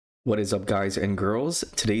What is up, guys and girls?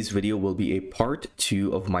 Today's video will be a part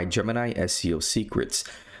 2 of my Gemini SEO secrets.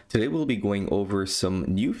 Today we'll be going over some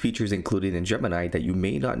new features included in Gemini that you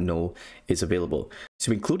may not know is available.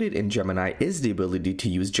 So included in Gemini is the ability to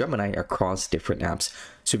use Gemini across different apps.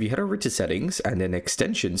 So if you head over to settings and then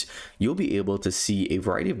extensions, you'll be able to see a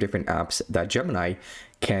variety of different apps that Gemini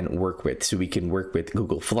can work with. So we can work with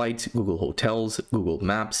Google Flights, Google Hotels, Google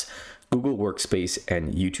Maps, Google Workspace,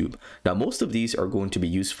 and YouTube. Now, most of these are going to be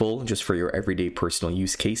useful just for your everyday personal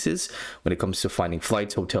use cases when it comes to finding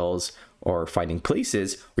flights, hotels, or finding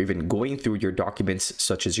places, or even going through your documents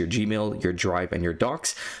such as your Gmail, your Drive, and your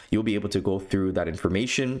Docs. You'll be able to go through that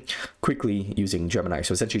information quickly using Gemini.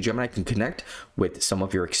 So essentially, Gemini can connect with some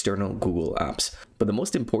of your external Google apps. But the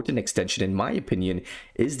most important extension, in my opinion,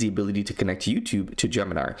 is the ability to connect YouTube to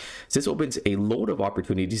Gemini. So this opens a load of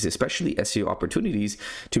opportunities, especially SEO opportunities,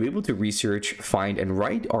 to be able to research, find, and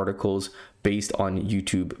write articles based on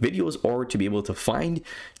YouTube videos, or to be able to find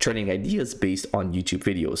trending ideas based on YouTube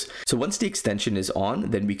videos. So once the extension is on,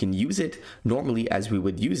 then we can use it normally as we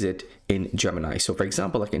would use it in Gemini. So for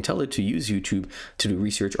example, I can tell it to use YouTube to do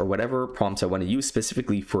research or whatever prompts I want to use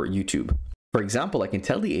specifically for YouTube. For example, I can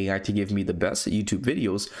tell the AI to give me the best YouTube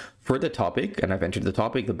videos for the topic, and I've entered the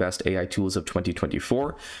topic, the best AI tools of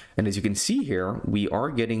 2024. And as you can see here, we are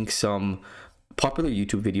getting some popular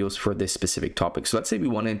YouTube videos for this specific topic. So let's say we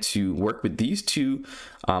wanted to work with these two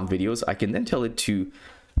videos. I can then tell it to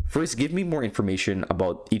first give me more information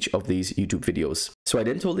about each of these YouTube videos. So I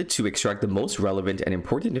then told it to extract the most relevant and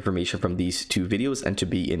important information from these two videos and to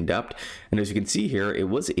be in depth. And as you can see here, it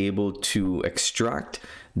was able to extract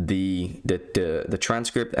the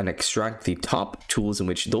transcript and extract the top tools in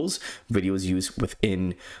which those videos use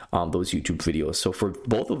within those YouTube videos. So for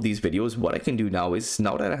both of these videos, what I can do now is,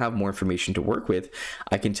 now that I have more information to work with,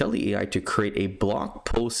 I can tell the AI to create a blog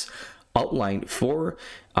post outline for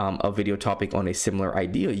a video topic on a similar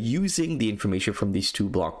idea using the information from these two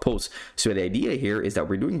blog posts. So the idea here is that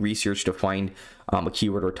we're doing research to find a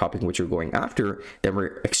keyword or topic in which we're going after, then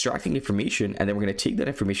we're extracting information, and then we're going to take that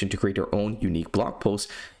information to create our own unique blog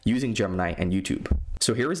post using Gemini and YouTube.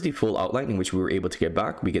 So here is the full outline in which we were able to get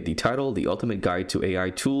back. We get the title, the ultimate guide to AI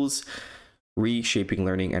tools, reshaping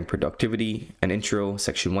learning and productivity, an intro,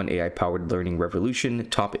 section 1, AI powered learning revolution,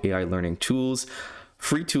 top AI learning tools,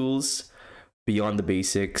 free tools, beyond the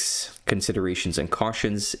basics, considerations and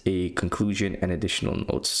cautions, a conclusion, and additional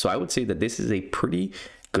notes. So I would say that this is a pretty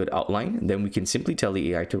good outline. Then we can simply tell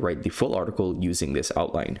the AI to write the full article using this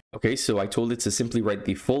outline. Okay, so I told it to simply write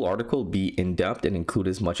the full article, be in depth, and include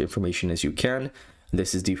as much information as you can.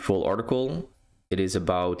 This is the full article. It is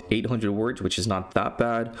about 800 words, which is not that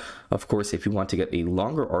bad. Of course, if you want to get a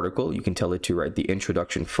longer article, you can tell it to write the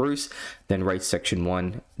introduction first, then write section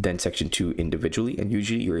 1, then section 2 individually. And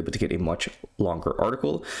usually you're able to get a much longer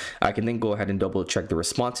article. I can then go ahead and double check the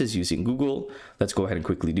responses using Google. Let's go ahead and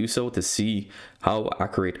quickly do so to see how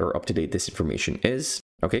accurate or up to date this information is.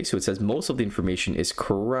 Okay, so it says most of the information is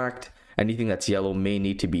correct. Anything that's yellow may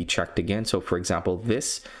need to be checked again. So for example,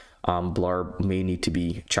 this blurb may need to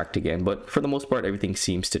be checked again, but for the most part, everything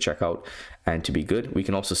seems to check out and to be good. We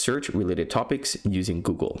can also search related topics using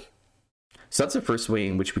Google. So that's the first way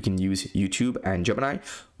in which we can use YouTube and Gemini.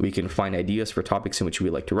 We can find ideas for topics in which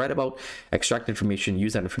we like to write about, extract information,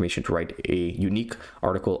 use that information to write a unique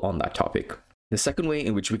article on that topic. The second way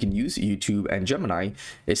in which we can use YouTube and Gemini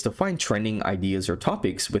is to find trending ideas or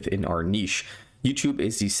topics within our niche. YouTube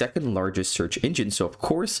is the second largest search engine, so of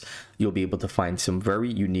course you'll be able to find some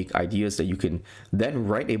very unique ideas that you can then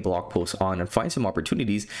write a blog post on and find some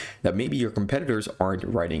opportunities that maybe your competitors aren't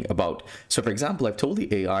writing about. So for example, I've told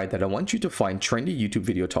the AI that I want you to find trendy YouTube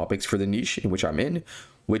video topics for the niche in which I'm in,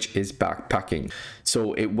 which is backpacking.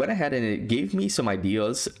 So it went ahead and it gave me some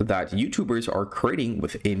ideas that YouTubers are creating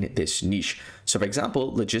within this niche. So for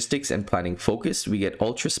example, logistics and planning focused, we get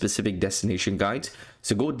ultra specific destination guides.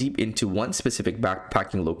 So go deep into one specific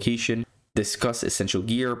backpacking location, discuss essential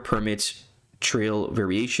gear, permits, trail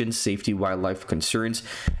variations, safety, wildlife concerns,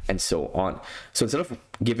 and so on. So instead of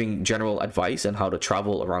giving general advice on how to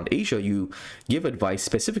travel around Asia, you give advice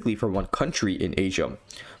specifically for one country in Asia.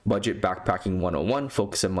 Budget backpacking 101,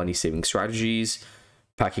 focus on money saving strategies,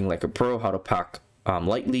 packing like a pro, how to pack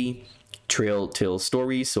lightly, trail tale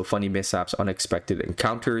stories, so funny mishaps, unexpected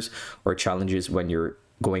encounters, or challenges when you're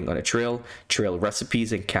going on a trail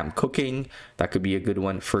recipes and camp cooking. That could be a good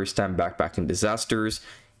one. First time backpacking disasters,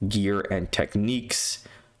 gear and techniques,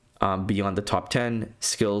 beyond the top 10,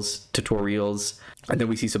 skills tutorials. And then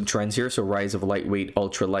we see some trends here. So rise of lightweight,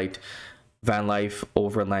 ultralight van life,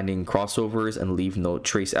 overlanding crossovers, and leave no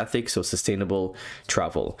trace ethics, so sustainable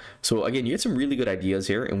travel. So again, you get some really good ideas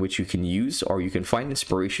here in which you can use or you can find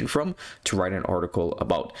inspiration from to write an article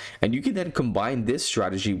about. And you can then combine this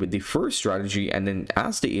strategy with the first strategy and then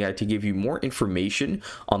ask the AI to give you more information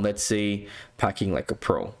on, let's say, packing like a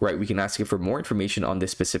pro, right? We can ask it for more information on this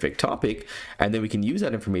specific topic, and then we can use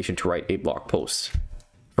that information to write a blog post.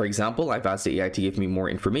 For example, I've asked the AI to give me more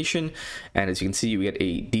information, and as you can see, we get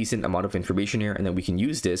a decent amount of information here, and then we can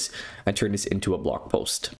use this and turn this into a blog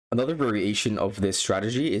post. Another variation of this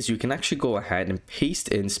strategy is you can actually go ahead and paste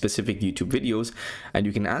in specific YouTube videos, and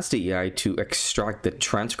you can ask the AI to extract the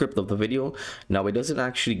transcript of the video. Now, it doesn't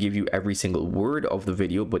actually give you every single word of the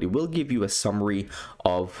video, but it will give you a summary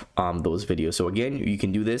of those videos. So again, you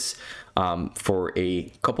can do this for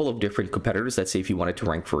a couple of different competitors. Let's say if you wanted to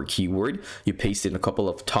rank for a keyword, you paste in a couple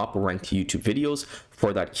of top ranked YouTube videos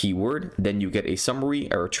for that keyword, then you get a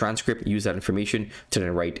summary or a transcript, use that information to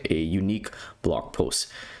then write a unique blog post.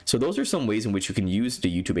 So those are some ways in which you can use the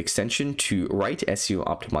YouTube extension to write SEO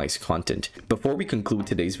optimized content. Before we conclude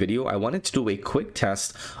today's video, I wanted to do a quick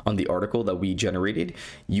test on the article that we generated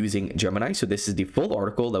using Gemini. So this is the full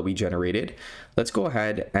article that we generated. Let's go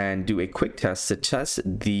ahead and do a quick test to test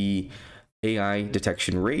the AI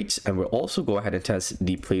detection rate, and we'll also go ahead and test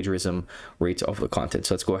the plagiarism rate of the content.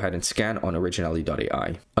 So let's go ahead and scan on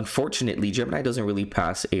originality.ai. Unfortunately, Gemini doesn't really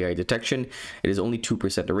pass AI detection. It is only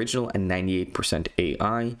 2% original and 98%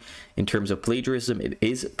 AI. In terms of plagiarism, it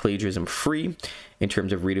is plagiarism free. In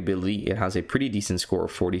terms of readability, it has a pretty decent score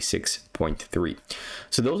of 46.3.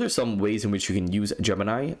 So those are some ways in which you can use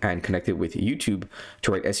Gemini and connect it with YouTube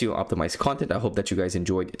to write SEO optimized content. I hope that you guys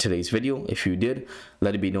enjoyed today's video. If you did,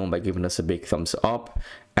 let it be known by giving us a big thumbs up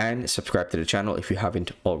and subscribe to the channel if you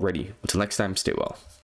haven't already. Until next time, stay well.